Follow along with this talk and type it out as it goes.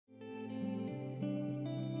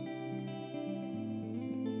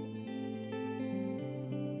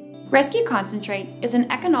Rescue Concentrate is an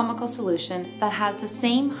economical solution that has the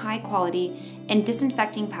same high quality and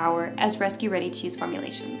disinfecting power as Rescue ready-to-use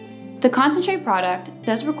formulations. The concentrate product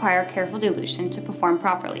does require careful dilution to perform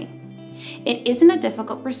properly. It isn't a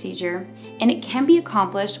difficult procedure, and it can be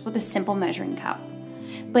accomplished with a simple measuring cup.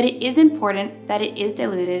 But it is important that it is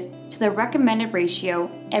diluted to the recommended ratio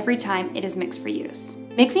every time it is mixed for use.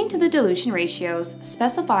 Mixing to the dilution ratios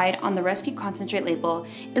specified on the Rescue Concentrate label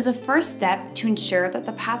is a first step to ensure that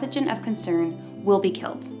the pathogen of concern will be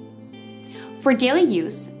killed. For daily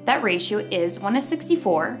use, that ratio is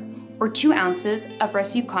 1:64, or 2 ounces of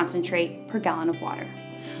Rescue Concentrate per gallon of water.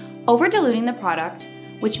 Over-diluting the product,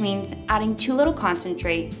 which means adding too little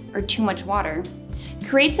concentrate or too much water,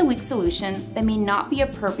 creates a weak solution that may not be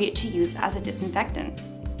appropriate to use as a disinfectant.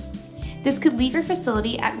 This could leave your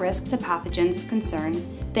facility at risk to pathogens of concern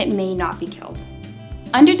that may not be killed.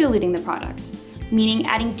 Under-diluting the product, meaning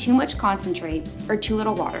adding too much concentrate or too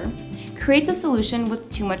little water, creates a solution with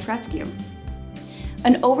too much rescue.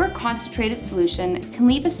 An over-concentrated solution can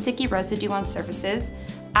leave a sticky residue on surfaces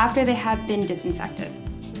after they have been disinfected.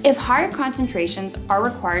 If higher concentrations are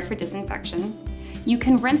required for disinfection, you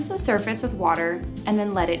can rinse the surface with water and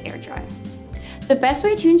then let it air dry. The best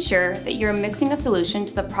way to ensure that you're mixing a solution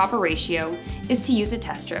to the proper ratio is to use a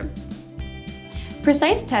test strip.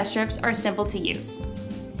 Precise test strips are simple to use.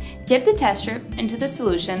 Dip the test strip into the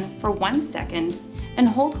solution for 1 second and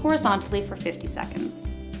hold horizontally for 50 seconds.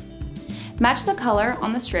 Match the color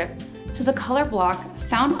on the strip to the color block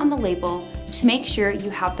found on the label to make sure you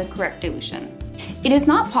have the correct dilution. It is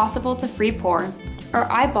not possible to free pour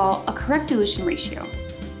or eyeball a correct dilution ratio.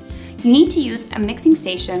 You need to use a mixing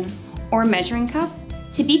station or measuring cup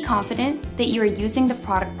to be confident that you are using the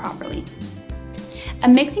product properly. A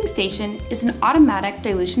mixing station is an automatic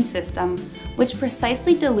dilution system which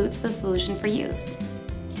precisely dilutes the solution for use.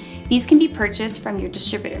 These can be purchased from your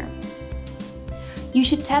distributor. You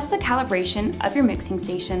should test the calibration of your mixing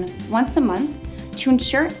station once a month to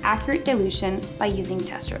ensure accurate dilution by using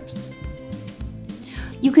test strips.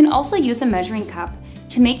 You can also use a measuring cup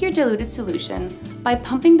to make your diluted solution by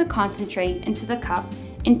pumping the concentrate into the cup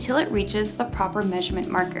until it reaches the proper measurement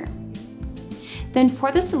marker. Then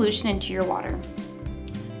pour the solution into your water.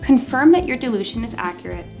 Confirm that your dilution is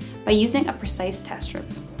accurate by using a precise test strip.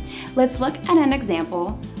 Let's look at an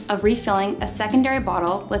example of refilling a secondary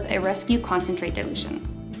bottle with a Rescue Concentrate dilution.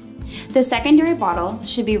 The secondary bottle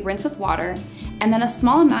should be rinsed with water and then a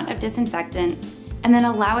small amount of disinfectant, and then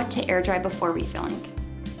allow it to air dry before refilling.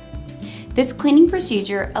 This cleaning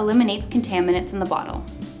procedure eliminates contaminants in the bottle.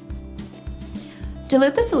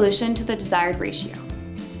 Dilute the solution to the desired ratio.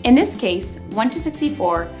 In this case,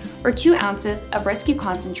 1:64, or 2 ounces of Rescue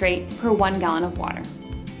Concentrate per 1 gallon of water.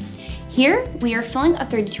 Here, we are filling a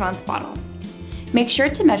 32-ounce bottle. Make sure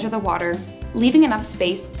to measure the water, leaving enough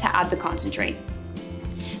space to add the concentrate.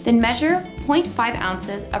 Then measure 0.5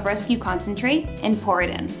 ounces of Rescue Concentrate and pour it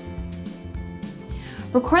in.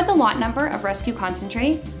 Record the lot number of Rescue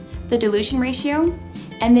Concentrate, the dilution ratio,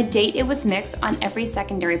 and the date it was mixed on every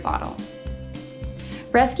secondary bottle.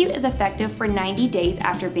 Rescue is effective for 90 days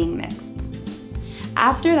after being mixed.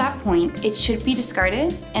 After that point, it should be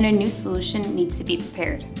discarded and a new solution needs to be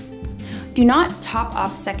prepared. Do not top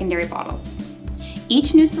up secondary bottles.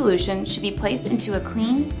 Each new solution should be placed into a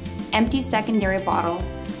clean, empty secondary bottle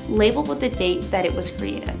labeled with the date that it was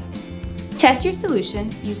created. Test your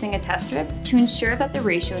solution using a test strip to ensure that the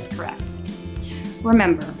ratio is correct.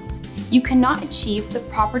 Remember, you cannot achieve the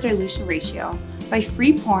proper dilution ratio by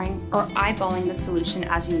free pouring or eyeballing the solution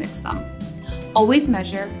as you mix them. Always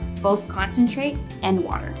measure both concentrate and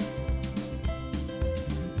water.